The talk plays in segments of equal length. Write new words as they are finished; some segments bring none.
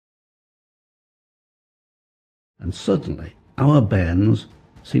and suddenly our bairns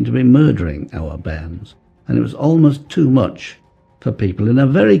seemed to be murdering our bairns, and it was almost too much for people in a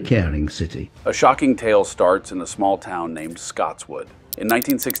very caring city. A shocking tale starts in a small town named Scotswood. In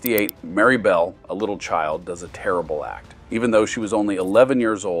 1968, Mary Bell, a little child, does a terrible act. Even though she was only 11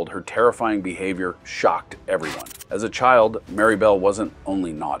 years old, her terrifying behavior shocked everyone. As a child, Mary Bell wasn't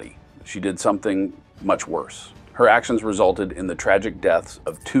only naughty. She did something much worse. Her actions resulted in the tragic deaths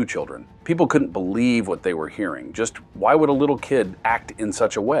of 2 children. People couldn't believe what they were hearing. Just why would a little kid act in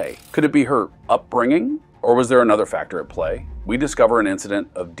such a way? Could it be her upbringing? Or was there another factor at play? We discover an incident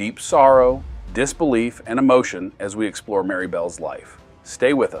of deep sorrow, disbelief, and emotion as we explore Mary Bell's life.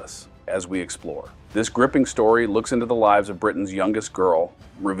 Stay with us as we explore. This gripping story looks into the lives of Britain's youngest girl,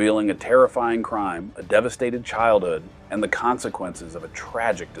 revealing a terrifying crime, a devastated childhood, and the consequences of a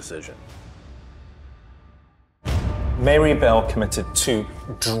tragic decision. Mary Bell committed 2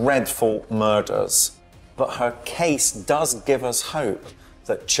 dreadful murders, but her case does give us hope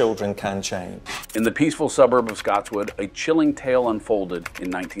that children can change. In the peaceful suburb of Scotswood, a chilling tale unfolded in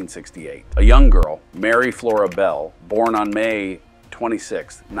 1968. A young girl, Mary Flora Bell, born on May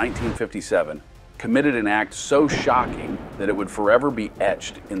 26, 1957, committed an act so shocking that it would forever be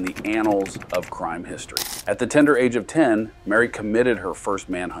etched in the annals of crime history. At the tender age of 10, Mary committed her first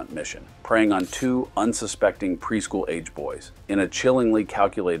manhunt mission, preying on 2 unsuspecting preschool-age boys. In a chillingly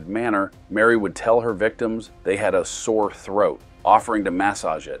calculated manner, Mary would tell her victims they had a sore throat, offering to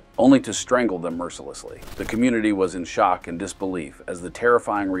massage it, only to strangle them mercilessly. The community was in shock and disbelief as the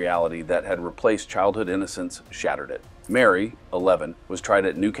terrifying reality that had replaced childhood innocence shattered it. Mary, 11, was tried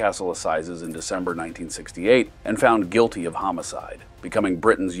at Newcastle Assizes in December 1968 and found guilty of homicide, becoming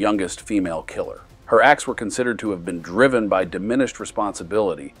Britain's youngest female killer. Her acts were considered to have been driven by diminished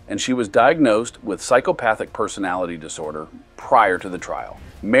responsibility, and she was diagnosed with psychopathic personality disorder prior to the trial.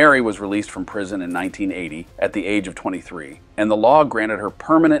 Mary was released from prison in 1980 at the age of 23, and the law granted her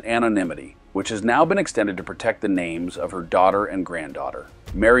permanent anonymity, which has now been extended to protect the names of her daughter and granddaughter.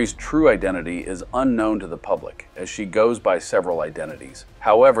 Mary's true identity is unknown to the public, as she goes by several identities.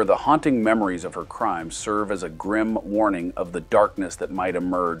 However, the haunting memories of her crimes serve as a grim warning of the darkness that might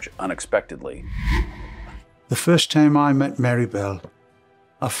emerge unexpectedly. The first time I met Mary Bell,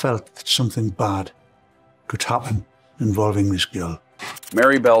 I felt that something bad could happen involving this girl.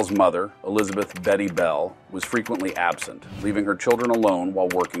 Mary Bell's mother, Elizabeth Betty Bell, was frequently absent, leaving her children alone while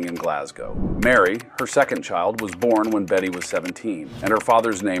working in Glasgow. Mary, her second child, was born when Betty was 17, and her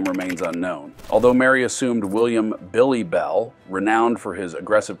father's name remains unknown. Although Mary assumed William Billy Bell, renowned for his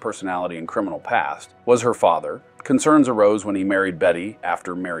aggressive personality and criminal past, was her father, concerns arose when he married Betty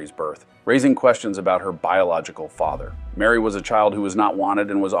after Mary's birth, raising questions about her biological father. Mary was a child who was not wanted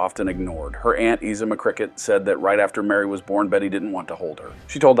and was often ignored. Her aunt, Isa McCricket, said that right after Mary was born, Betty didn't want to hold her.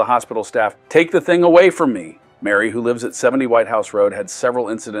 She told the hospital staff, "Take the thing away from me." Mary, who lives at 70 White House Road, had several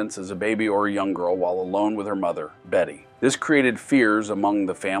incidents as a baby or a young girl while alone with her mother, Betty. This created fears among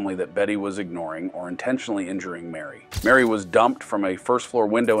the family that Betty was ignoring or intentionally injuring Mary. Mary was dumped from a first-floor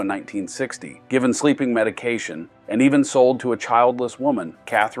window in 1960, given sleeping medication, and even sold to a childless woman.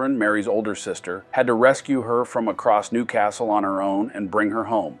 Catherine, Mary's older sister, had to rescue her from across Newcastle on her own and bring her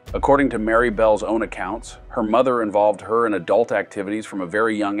home. According to Mary Bell's own accounts, her mother involved her in adult activities from a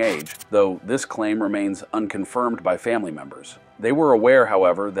very young age, though this claim remains unconfirmed by family members. They were aware,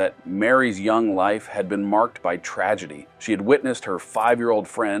 however, that Mary's young life had been marked by tragedy. She had witnessed her 5-year-old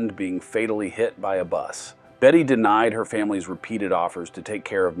friend being fatally hit by a bus. Betty denied her family's repeated offers to take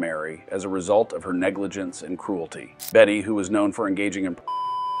care of Mary as a result of her negligence and cruelty. Betty, who was known for engaging in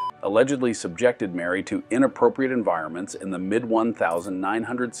allegedly subjected Mary to inappropriate environments in the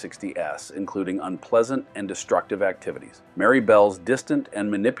mid-1960s, including unpleasant and destructive activities. Mary Bell's distant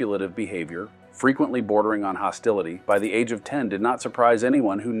and manipulative behavior, frequently bordering on hostility, by the age of 10 did not surprise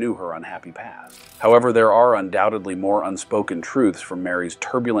anyone who knew her unhappy past. However, there are undoubtedly more unspoken truths from Mary's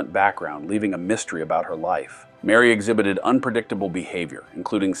turbulent background, leaving a mystery about her life. Mary exhibited unpredictable behavior,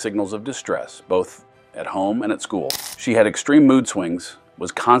 including signals of distress, both at home and at school. She had extreme mood swings,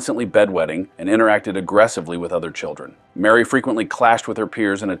 was constantly bedwetting, and interacted aggressively with other children. Mary frequently clashed with her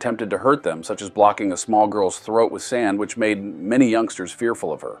peers and attempted to hurt them, such as blocking a small girl's throat with sand, which made many youngsters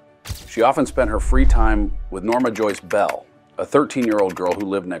fearful of her. She often spent her free time with Norma Joyce Bell, a 13-year-old girl who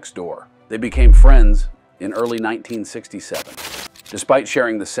lived next door. They became friends in early 1967. Despite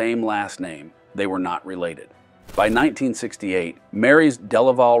sharing the same last name, they were not related. By 1968, Mary's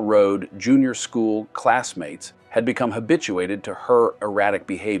Delaval Road Junior School classmates had become habituated to her erratic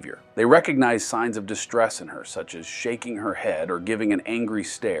behavior. They recognized signs of distress in her, such as shaking her head or giving an angry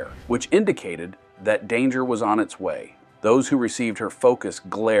stare, which indicated that danger was on its way. Those who received her focused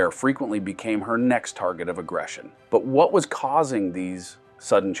glare frequently became her next target of aggression. But what was causing these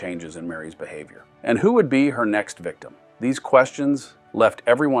sudden changes in Mary's behavior? And who would be her next victim? These questions left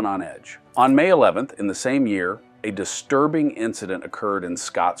everyone on edge. On May 11th, in the same year, a disturbing incident occurred in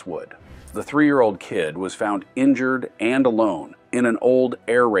Scotswood. The 3-year-old kid was found injured and alone in an old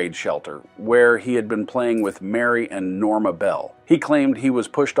air raid shelter where he had been playing with Mary and Norma Bell. He claimed he was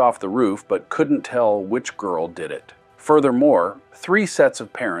pushed off the roof but couldn't tell which girl did it. Furthermore, 3 sets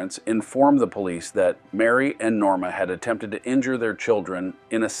of parents informed the police that Mary and Norma had attempted to injure their children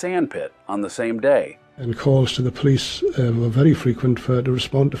in a sandpit on the same day. And calls to the police were very frequent to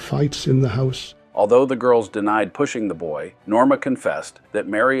respond to fights in the house. Although the girls denied pushing the boy, Norma confessed that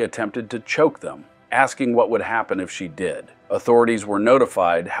Mary attempted to choke them, asking what would happen if she did. Authorities were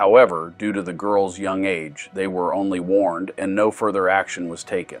notified, however, due to the girls' young age, they were only warned and no further action was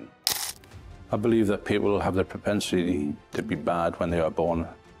taken. I believe that people have the propensity to be bad when they are born,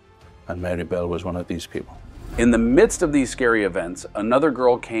 and Mary Bell was one of these people. In the midst of these scary events, another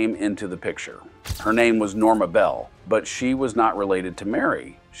girl came into the picture. Her name was Norma Bell, but she was not related to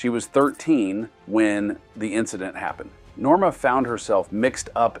Mary. She was 13 when the incident happened. Norma found herself mixed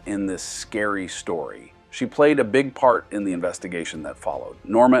up in this scary story. She played a big part in the investigation that followed.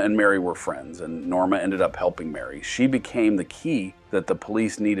 Norma and Mary were friends, and Norma ended up helping Mary. She became the key that the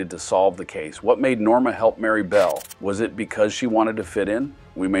police needed to solve the case. What made Norma help Mary Bell? Was it because she wanted to fit in?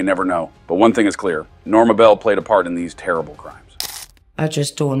 We may never know. But one thing is clear, Norma Bell played a part in these terrible crimes. I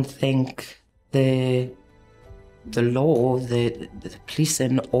just don't think the law, the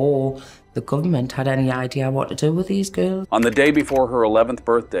policing or the government had any idea what to do with these girls. On the day before her 11th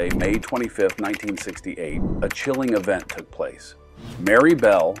birthday, May 25th, 1968, a chilling event took place. Mary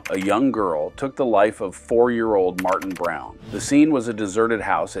Bell, a young girl, took the life of 4-year-old Martin Brown. The scene was a deserted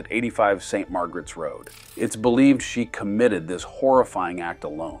house at 85 St. Margaret's Road. It's believed she committed this horrifying act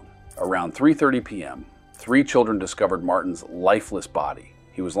alone. Around 3:30 p.m., 3 children discovered Martin's lifeless body.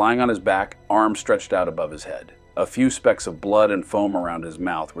 He was lying on his back, arms stretched out above his head. A few specks of blood and foam around his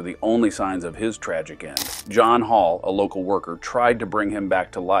mouth were the only signs of his tragic end. John Hall, a local worker, tried to bring him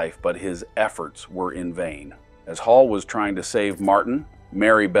back to life, but his efforts were in vain. As Hall was trying to save Martin,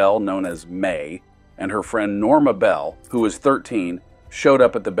 Mary Bell, known as May, and her friend Norma Bell, who was 13, showed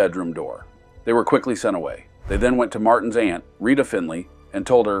up at the bedroom door. They were quickly sent away. They then went to Martin's aunt, Rita Finley, and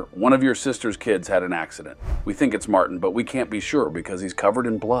told her, "One of your sister's kids had an accident. We think it's Martin, but we can't be sure because he's covered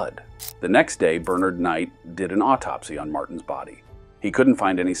in blood." The next day, Bernard Knight did an autopsy on Martin's body. He couldn't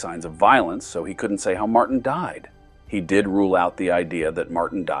find any signs of violence, so he couldn't say how Martin died. He did rule out the idea that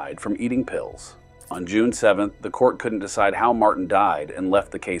Martin died from eating pills. On June 7th, the court couldn't decide how Martin died and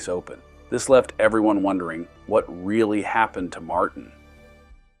left the case open. This left everyone wondering what really happened to Martin.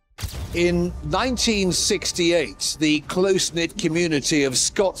 In 1968, the close-knit community of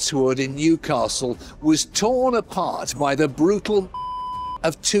Scotswood in Newcastle was torn apart by the brutal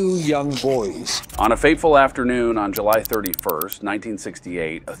of 2 young boys. On a fateful afternoon on July 31st,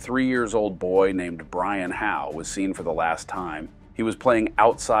 1968, a 3-year-old boy named Brian Howe was seen for the last time. He was playing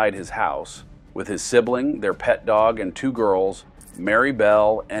outside his house with his sibling, their pet dog, and 2 girls, Mary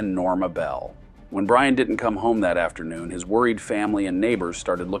Bell and Norma Bell. When Brian didn't come home that afternoon, his worried family and neighbors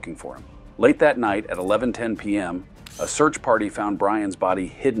started looking for him. Late that night at 11:10 p.m., a search party found Brian's body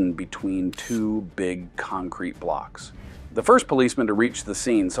hidden between 2 big concrete blocks. The first policeman to reach the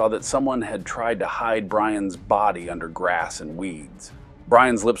scene saw that someone had tried to hide Brian's body under grass and weeds.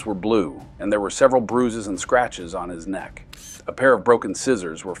 Brian's lips were blue, and there were several bruises and scratches on his neck. A pair of broken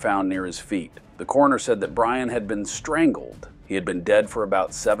scissors were found near his feet. The coroner said that Brian had been strangled. He had been dead for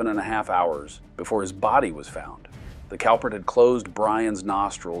about 7.5 hours before his body was found. The culprit had closed Brian's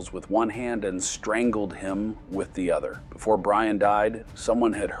nostrils with one hand and strangled him with the other. Before Brian died,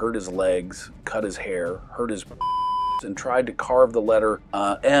 someone had hurt his legs, cut his hair, hurt his and tried to carve the letter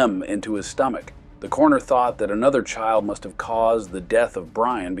M into his stomach. The coroner thought that another child must have caused the death of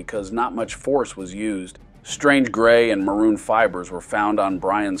Brian because not much force was used. Strange gray and maroon fibers were found on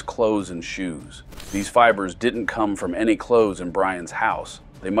Brian's clothes and shoes. These fibers didn't come from any clothes in Brian's house.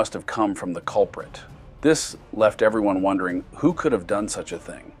 They must have come from the culprit. This left everyone wondering who could have done such a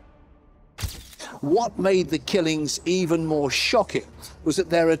thing. What made the killings even more shocking was that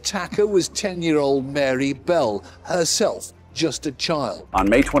their attacker was 10-year-old Mary Bell, herself just a child. On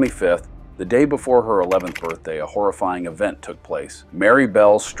May 25th, the day before her 11th birthday, a horrifying event took place. Mary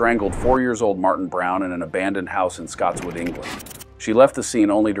Bell strangled 4-year-old Martin Brown in an abandoned house in Scotswood, England. She left the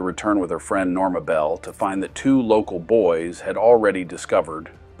scene only to return with her friend Norma Bell to find that 2 local boys had already discovered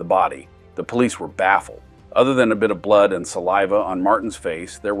the body. The police were baffled. Other than a bit of blood and saliva on Martin's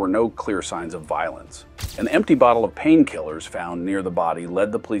face, there were no clear signs of violence. An empty bottle of painkillers found near the body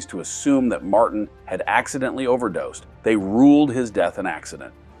led the police to assume that Martin had accidentally overdosed. They ruled his death an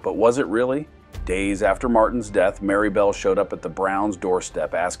accident. But was it really? Days after Martin's death, Mary Bell showed up at the Browns'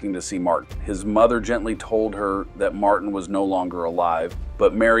 doorstep asking to see Martin. His mother gently told her that Martin was no longer alive,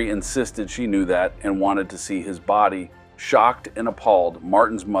 but Mary insisted she knew that and wanted to see his body. Shocked and appalled,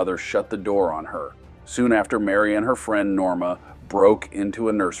 Martin's mother shut the door on her. Soon after, Mary and her friend Norma broke into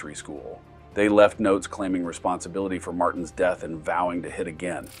a nursery school. They left notes claiming responsibility for Martin's death and vowing to hit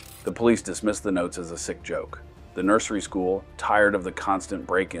again. The police dismissed the notes as a sick joke. The nursery school, tired of the constant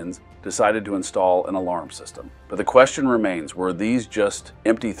break-ins, decided to install an alarm system. But the question remains, were these just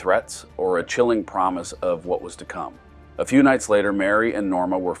empty threats or a chilling promise of what was to come? A few nights later, Mary and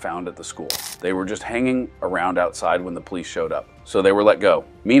Norma were found at the school. They were just hanging around outside when the police showed up, so they were let go.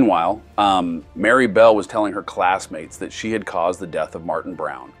 Meanwhile, Mary Bell was telling her classmates that she had caused the death of Martin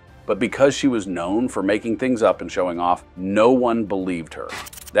Brown. But because she was known for making things up and showing off, no one believed her.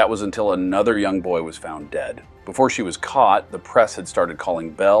 That was until another young boy was found dead. Before she was caught, the press had started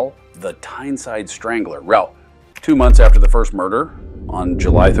calling Bell the Tyneside Strangler. Well, 2 months after the first murder, on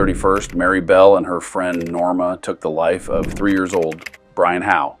July 31st, Mary Bell and her friend Norma took the life of 3-year-old Brian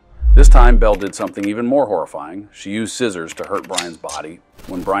Howe. This time, Bell did something even more horrifying. She used scissors to hurt Brian's body.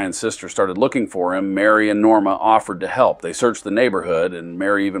 When Brian's sister started looking for him, Mary and Norma offered to help. They searched the neighborhood, and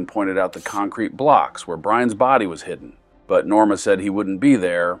Mary even pointed out the concrete blocks where Brian's body was hidden. But Norma said he wouldn't be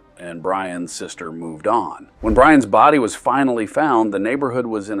there, and Brian's sister moved on. When Brian's body was finally found, the neighborhood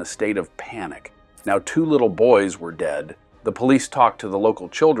was in a state of panic. Now 2 little boys were dead. The police talked to the local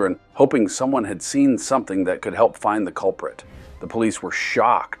children, hoping someone had seen something that could help find the culprit. The police were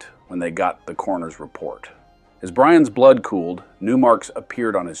shocked when they got the coroner's report. As Brian's blood cooled, new marks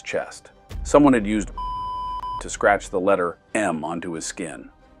appeared on his chest. Someone had used to scratch the letter M onto his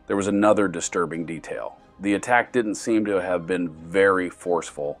skin. There was another disturbing detail. The attack didn't seem to have been very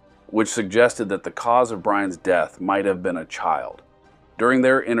forceful, which suggested that the cause of Brian's death might have been a child. During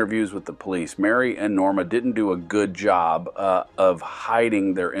their interviews with the police, Mary and Norma didn't do a good job of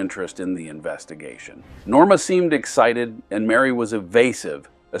hiding their interest in the investigation. Norma seemed excited and Mary was evasive,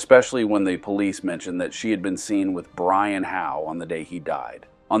 especially when the police mentioned that she had been seen with Brian Howe on the day he died.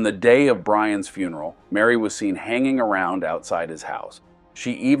 On the day of Brian's funeral, Mary was seen hanging around outside his house.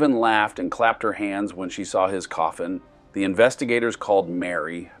 She even laughed and clapped her hands when she saw his coffin. The investigators called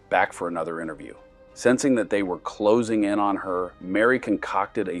Mary back for another interview. Sensing that they were closing in on her, Mary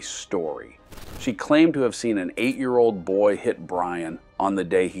concocted a story. She claimed to have seen an 8-year-old boy hit Brian on the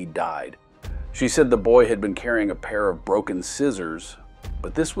day he died. She said the boy had been carrying a pair of broken scissors,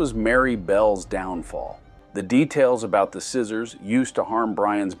 but this was Mary Bell's downfall. The details about the scissors used to harm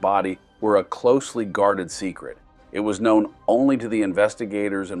Brian's body were a closely guarded secret. It was known only to the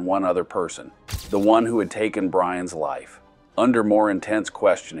investigators and one other person, the one who had taken Brian's life. Under more intense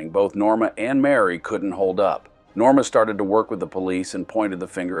questioning, both Norma and Mary couldn't hold up. Norma started to work with the police and pointed the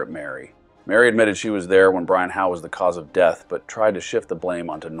finger at Mary. Mary admitted she was there when Brian Howe was the cause of death, but tried to shift the blame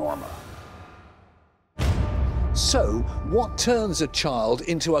onto Norma. So, what turns a child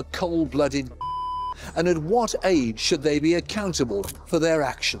into a cold-blooded and at what age should they be accountable for their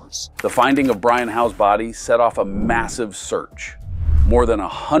actions? The finding of Brian Howe's body set off a massive search. More than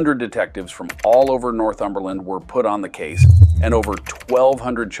 100 detectives from all over Northumberland were put on the case, and over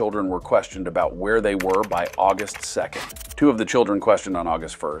 1,200 children were questioned about where they were by August 2nd. 2 of the children questioned on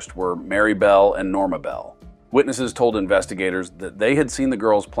August 1st were Mary Bell and Norma Bell. Witnesses told investigators that they had seen the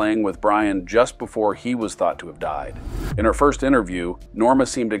girls playing with Brian just before he was thought to have died. In her first interview, Norma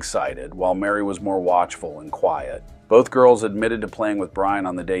seemed excited, while Mary was more watchful and quiet. Both girls admitted to playing with Brian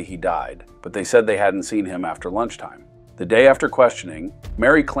on the day he died, but they said they hadn't seen him after lunchtime. The day after questioning,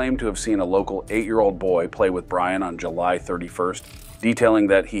 Mary claimed to have seen a local 8-year-old boy play with Brian on July 31st, detailing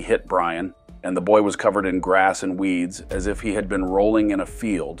that he hit Brian, and the boy was covered in grass and weeds as if he had been rolling in a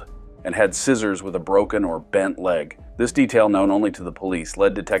field and had scissors with a broken or bent leg. This detail, known only to the police,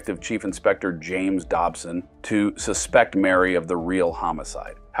 led Detective Chief Inspector James Dobson to suspect Mary of the real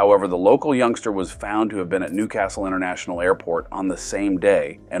homicide. However, the local youngster was found to have been at Newcastle International Airport on the same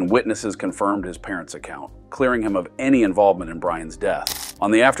day, and witnesses confirmed his parents' account, clearing him of any involvement in Brian's death. On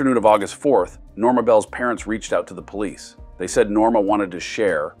the afternoon of August 4th, Norma Bell's parents reached out to the police. They said Norma wanted to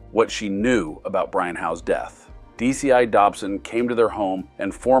share what she knew about Brian Howe's death. DCI Dobson came to their home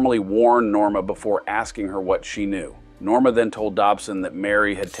and formally warned Norma before asking her what she knew. Norma then told Dobson that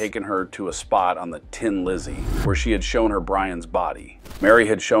Mary had taken her to a spot on the Tin Lizzie, where she had shown her Brian's body. Mary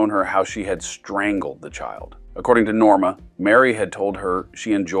had shown her how she had strangled the child. According to Norma, Mary had told her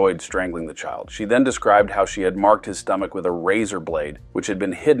she enjoyed strangling the child. She then described how she had marked his stomach with a razor blade, which had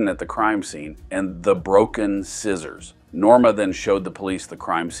been hidden at the crime scene, and the broken scissors. Norma then showed the police the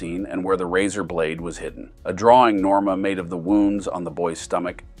crime scene and where the razor blade was hidden. A drawing Norma made of the wounds on the boy's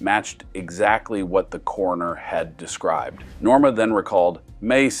stomach matched exactly what the coroner had described. Norma then recalled,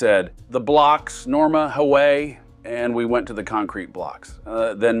 May said, "The blocks, Norma, away," and we went to the concrete blocks.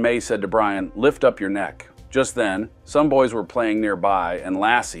 Then May said to Brian, "Lift up your neck." Just then, some boys were playing nearby, and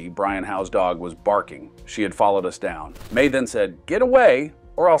Lassie, Brian Howe's dog, was barking. She had followed us down. May then said, "Get away,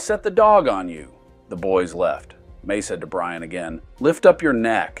 or I'll set the dog on you." The boys left. May said to Brian again, "Lift up your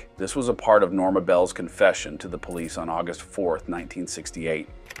neck." This was a part of Norma Bell's confession to the police on August 4th, 1968.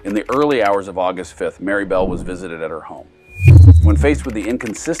 In the early hours of August 5th, Mary Bell was visited at her home. When faced with the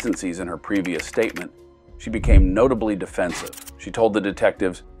inconsistencies in her previous statement, she became notably defensive. She told the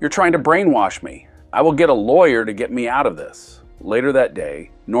detectives, "You're trying to brainwash me. I will get a lawyer to get me out of this." Later that day,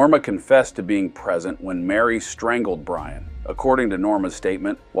 Norma confessed to being present when Mary strangled Brian. According to Norma's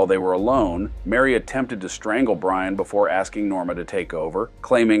statement, while they were alone, Mary attempted to strangle Brian before asking Norma to take over,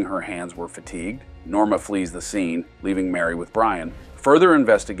 claiming her hands were fatigued. Norma flees the scene, leaving Mary with Brian. Further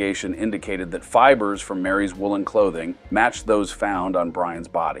investigation indicated that fibers from Mary's woolen clothing matched those found on Brian's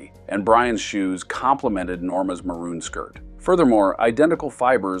body, and Brian's shoes complemented Norma's maroon skirt. Furthermore, identical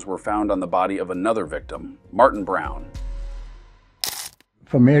fibers were found on the body of another victim, Martin Brown.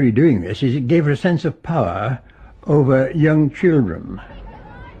 For Mary doing this is it gave her a sense of power over young children.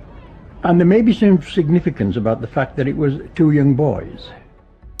 And there may be some significance about the fact that it was two young boys.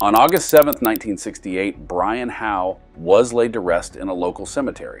 On August 7th, 1968, Brian Howe was laid to rest in a local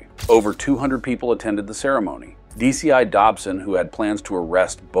cemetery. Over 200 people attended the ceremony. DCI Dobson, who had plans to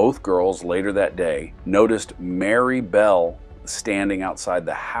arrest both girls later that day, noticed Mary Bell standing outside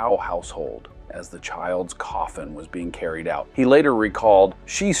the Howe household as the child's coffin was being carried out. He later recalled,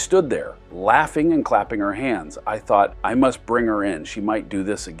 "She stood there, laughing and clapping her hands. I thought, I must bring her in. She might do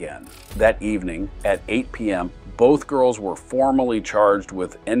this again." That evening, at 8 p.m., both girls were formally charged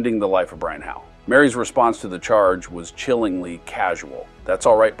with ending the life of Brian Howe. Mary's response to the charge was chillingly casual. "That's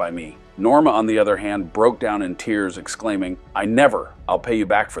all right by me." Norma, on the other hand, broke down in tears, exclaiming, I'll pay you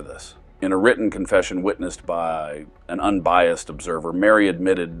back for this." In a written confession witnessed by an unbiased observer, Mary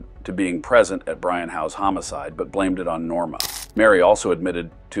admitted to being present at Brian Howe's homicide, but blamed it on Norma. Mary also admitted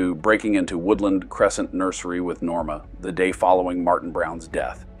to breaking into Woodland Crescent Nursery with Norma the day following Martin Brown's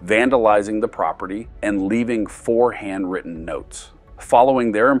death, vandalizing the property, and leaving 4 handwritten notes.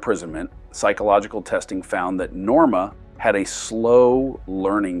 Following their imprisonment, psychological testing found that Norma had a slow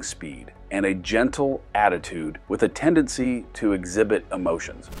learning speed and a gentle attitude with a tendency to exhibit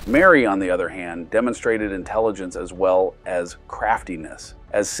emotions. Mary, on the other hand, demonstrated intelligence as well as craftiness,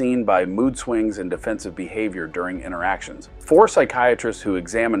 as seen by mood swings and defensive behavior during interactions. 4 psychiatrists who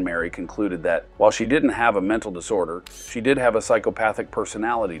examined Mary concluded that while she didn't have a mental disorder, she did have a psychopathic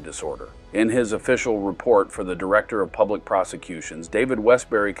personality disorder. In his official report for the Director of Public Prosecutions, David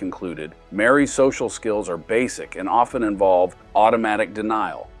Westbury concluded, Mary's social skills are basic and often involve automatic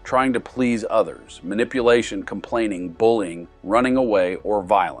denial, trying to please others, manipulation, complaining, bullying, running away, or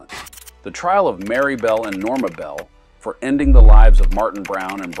violence. The trial of Mary Bell and Norma Bell for ending the lives of Martin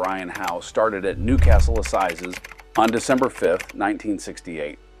Brown and Brian Howe started at Newcastle Assizes on December 5th,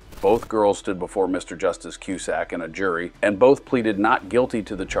 1968. Both girls stood before Mr. Justice Cusack and a jury, and both pleaded not guilty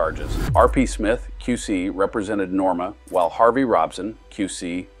to the charges. R.P. Smith, QC, represented Norma, while Harvey Robson,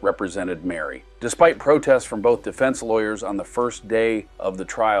 QC, represented Mary. Despite protests from both defense lawyers on the first day of the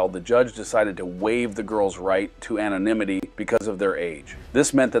trial, the judge decided to waive the girls' right to anonymity because of their age.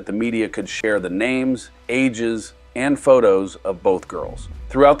 This meant that the media could share the names, ages, and photos of both girls.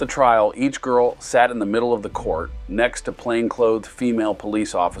 Throughout the trial, each girl sat in the middle of the court, next to plainclothed female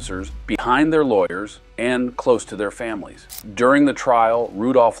police officers, behind their lawyers, and close to their families. During the trial,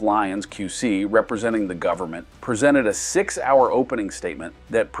 Rudolph Lyons, QC, representing the government, presented a 6-hour opening statement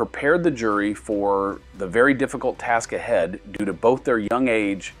that prepared the jury for the very difficult task ahead due to both their young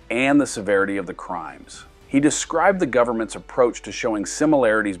age and the severity of the crimes. He described the government's approach to showing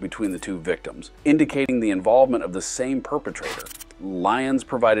similarities between the two victims, indicating the involvement of the same perpetrator. Lyons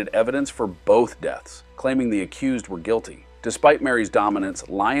provided evidence for both deaths, claiming the accused were guilty. Despite Mary's dominance,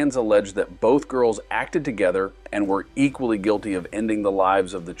 Lyons alleged that both girls acted together and were equally guilty of ending the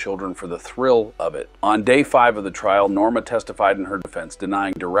lives of the children for the thrill of it. On day 5 of the trial, Norma testified in her defense,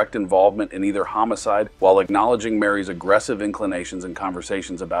 denying direct involvement in either homicide while acknowledging Mary's aggressive inclinations and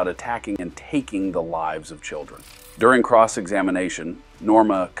conversations about attacking and taking the lives of children. During cross-examination,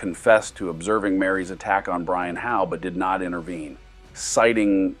 Norma confessed to observing Mary's attack on Brian Howe but did not intervene.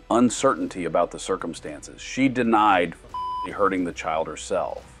 citing uncertainty about the circumstances. She denied hurting the child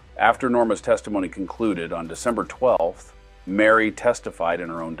herself. After Norma's testimony concluded on December 12th, Mary testified in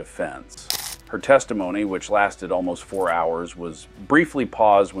her own defense. Her testimony, which lasted almost 4 hours, was briefly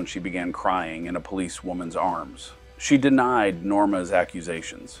paused when she began crying in a policewoman's arms. She denied Norma's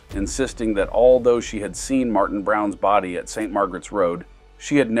accusations, insisting that although she had seen Martin Brown's body at St. Margaret's Road,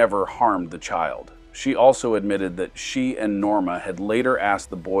 she had never harmed the child. She also admitted that she and Norma had later asked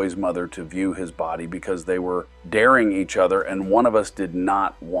the boy's mother to view his body because they were daring each other and one of us did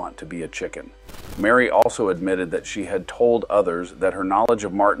not want to be a chicken. Mary also admitted that she had told others that her knowledge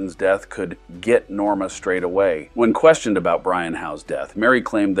of Martin's death could get Norma straight away. When questioned about Brian Howe's death, Mary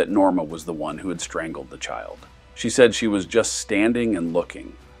claimed that Norma was the one who had strangled the child. She said she was just standing and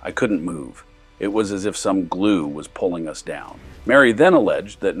looking. I couldn't move. It was as if some glue was pulling us down. Mary then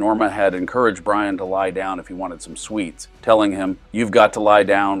alleged that Norma had encouraged Brian to lie down if he wanted some sweets, telling him, "You've got to lie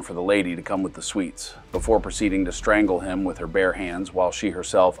down for the lady to come with the sweets," before proceeding to strangle him with her bare hands while she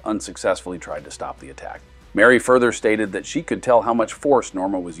herself unsuccessfully tried to stop the attack. Mary further stated that she could tell how much force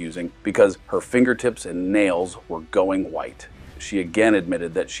Norma was using because her fingertips and nails were going white. She again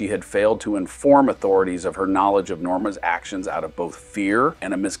admitted that she had failed to inform authorities of her knowledge of Norma's actions out of both fear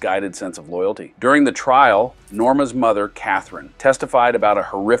and a misguided sense of loyalty. During the trial, Norma's mother, Catherine, testified about a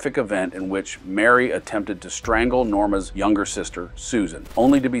horrific event in which Mary attempted to strangle Norma's younger sister, Susan,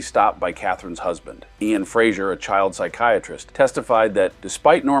 only to be stopped by Catherine's husband. Ian Fraser, a child psychiatrist, testified that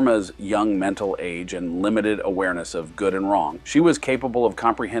despite Norma's young mental age and limited awareness of good and wrong, she was capable of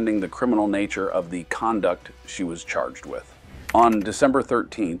comprehending the criminal nature of the conduct she was charged with. On December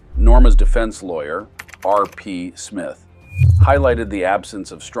 13th, Norma's defense lawyer, R.P. Smith, highlighted the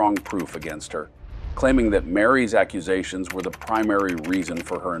absence of strong proof against her, claiming that Mary's accusations were the primary reason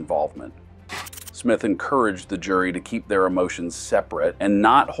for her involvement. Smith encouraged the jury to keep their emotions separate and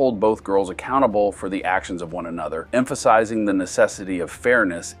not hold both girls accountable for the actions of one another, emphasizing the necessity of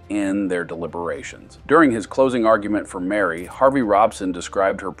fairness in their deliberations. During his closing argument for Mary, Harvey Robson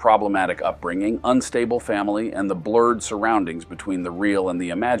described her problematic upbringing, unstable family, and the blurred surroundings between the real and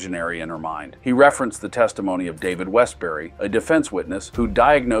the imaginary in her mind. He referenced the testimony of David Westbury, a defense witness who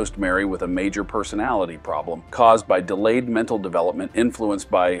diagnosed Mary with a major personality problem caused by delayed mental development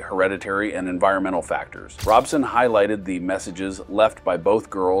influenced by hereditary and environmental factors. Robson highlighted the messages left by both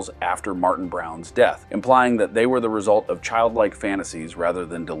girls after Martin Brown's death, implying that they were the result of childlike fantasies rather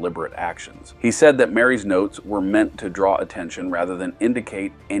than deliberate actions. He said that Mary's notes were meant to draw attention rather than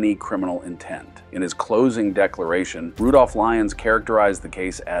indicate any criminal intent. In his closing declaration, Rudolph Lyons characterized the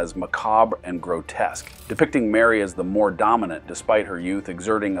case as macabre and grotesque, depicting Mary as the more dominant despite her youth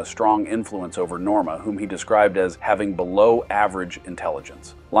exerting a strong influence over Norma, whom he described as having below average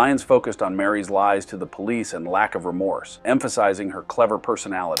intelligence. Lyons focused on Mary's lies to the police and lack of remorse, emphasizing her clever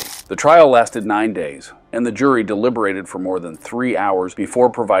personality. The trial lasted 9 days, and the jury deliberated for more than 3 hours before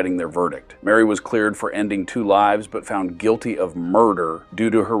providing their verdict. Mary was cleared for ending 2 lives, but found guilty of murder due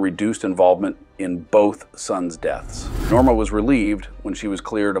to her reduced involvement in both sons' deaths. Norma was relieved when she was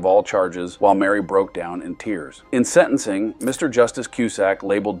cleared of all charges, while Mary broke down in tears. In sentencing, Mr. Justice Cusack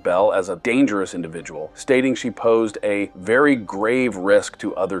labeled Bell as a dangerous individual, stating she posed a very grave risk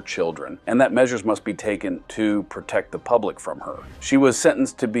to other children, and that measures must be taken to protect the public from her. She was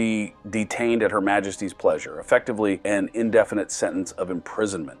sentenced to be detained at Her Majesty's pleasure, effectively an indefinite sentence of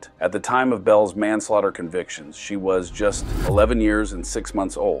imprisonment. At the time of Bell's manslaughter convictions, she was just 11 years and 6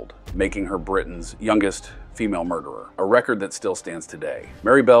 months old, making her Britain's youngest female murderer, a record that still stands today.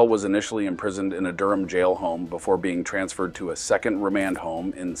 Mary Bell was initially imprisoned in a Durham jail home before being transferred to a second remand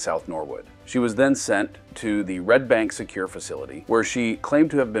home in South Norwood. She was then sent to the Red Bank Secure Facility, where she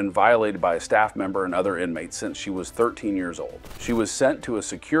claimed to have been violated by a staff member and other inmates since she was 13 years old. She was sent to a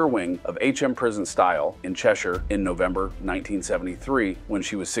secure wing of HM Prison Style in Cheshire in November 1973 when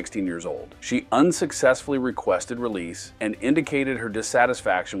she was 16 years old. She unsuccessfully requested release and indicated her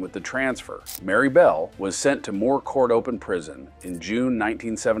dissatisfaction with the transfer. Mary Bell was sent to Moore Court Open Prison in June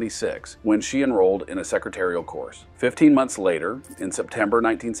 1976 when she enrolled in a secretarial course. 15 months later, in September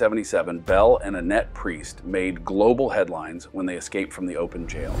 1977, Bell and Annette Priest made global headlines when they escaped from the open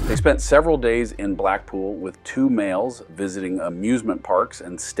jail. They spent several days in Blackpool with 2 males, visiting amusement parks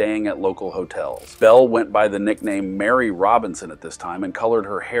and staying at local hotels. Bell went by the nickname Mary Robinson at this time and colored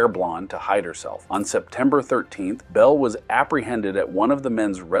her hair blonde to hide herself. On September 13th, Bell was apprehended at one of the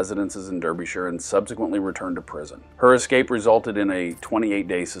men's residences in Derbyshire and subsequently returned to prison. Her escape resulted in a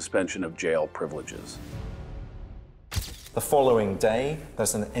 28-day suspension of jail privileges. The following day,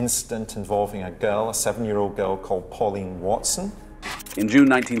 there's an incident involving a girl, a 7-year-old girl called Pauline Watson. In June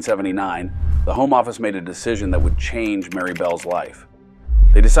 1979, the Home Office made a decision that would change Mary Bell's life.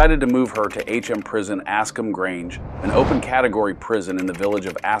 They decided to move her to HM Prison Askham Grange, an open category prison in the village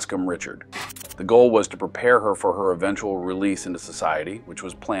of Askham Richard. The goal was to prepare her for her eventual release into society, which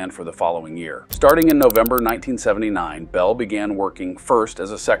was planned for the following year. Starting in November 1979, Bell began working first as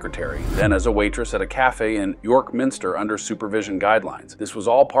a secretary, then as a waitress at a cafe in York Minster under supervision guidelines. This was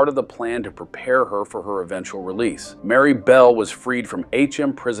all part of the plan to prepare her for her eventual release. Mary Bell was freed from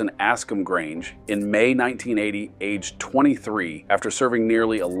HM Prison Askham Grange in May 1980, aged 23, after serving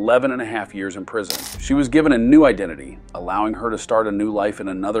nearly 11 and a half years in prison. She was given a new identity, allowing her to start a new life in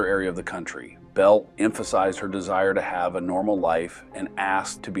another area of the country. Bell emphasized her desire to have a normal life and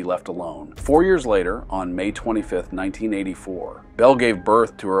asked to be left alone. 4 years later, on May 25, 1984, Bell gave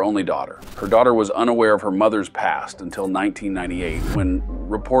birth to her only daughter. Her daughter was unaware of her mother's past until 1998, when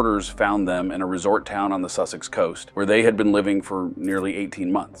reporters found them in a resort town on the Sussex coast, where they had been living for nearly 18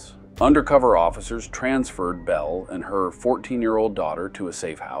 months. Undercover officers transferred Bell and her 14-year-old daughter to a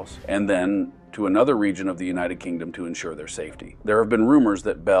safe house, and then to another region of the United Kingdom to ensure their safety. There have been rumors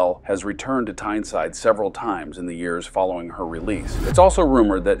that Bell has returned to Tyneside several times in the years following her release. It's also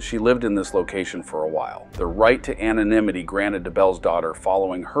rumored that she lived in this location for a while. The right to anonymity granted to Bell's daughter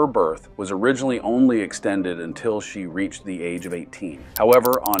following her birth was originally only extended until she reached the age of 18.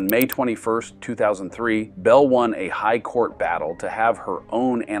 However, on May 21, 2003, Bell won a high court battle to have her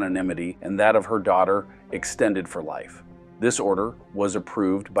own anonymity and that of her daughter extended for life. This order was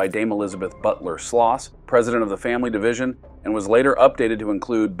approved by Dame Elizabeth Butler Sloss, president of the Family Division, and was later updated to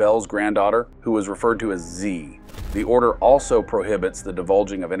include Bell's granddaughter, who was referred to as Z. The order also prohibits the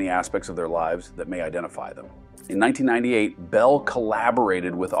divulging of any aspects of their lives that may identify them. In 1998, Bell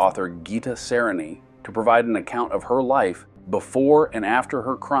collaborated with author Gita Sarani to provide an account of her life before and after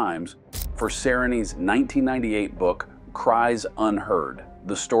her crimes for Sarani's 1998 book, Cries Unheard: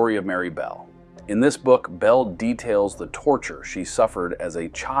 The Story of Mary Bell. In this book, Bell details the torture she suffered as a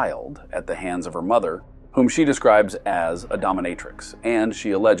child at the hands of her mother, whom she describes as a dominatrix, and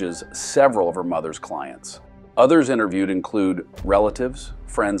she alleges several of her mother's clients. Others interviewed include relatives,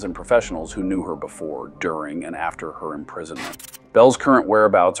 friends, and professionals who knew her before, during, and after her imprisonment. Bell's current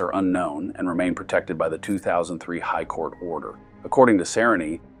whereabouts are unknown and remain protected by the 2003 High Court order. According to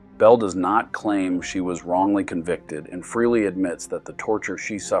Sarani, Bell does not claim she was wrongly convicted and freely admits that the torture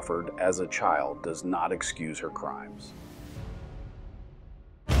she suffered as a child does not excuse her crimes.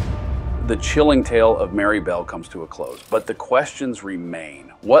 The chilling tale of Mary Bell comes to a close, but the questions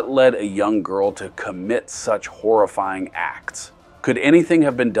remain. What led a young girl to commit such horrifying acts? Could anything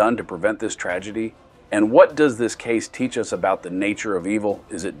have been done to prevent this tragedy? And what does this case teach us about the nature of evil?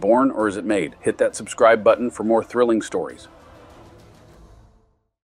 Is it born or is it made? Hit that subscribe button for more thrilling stories.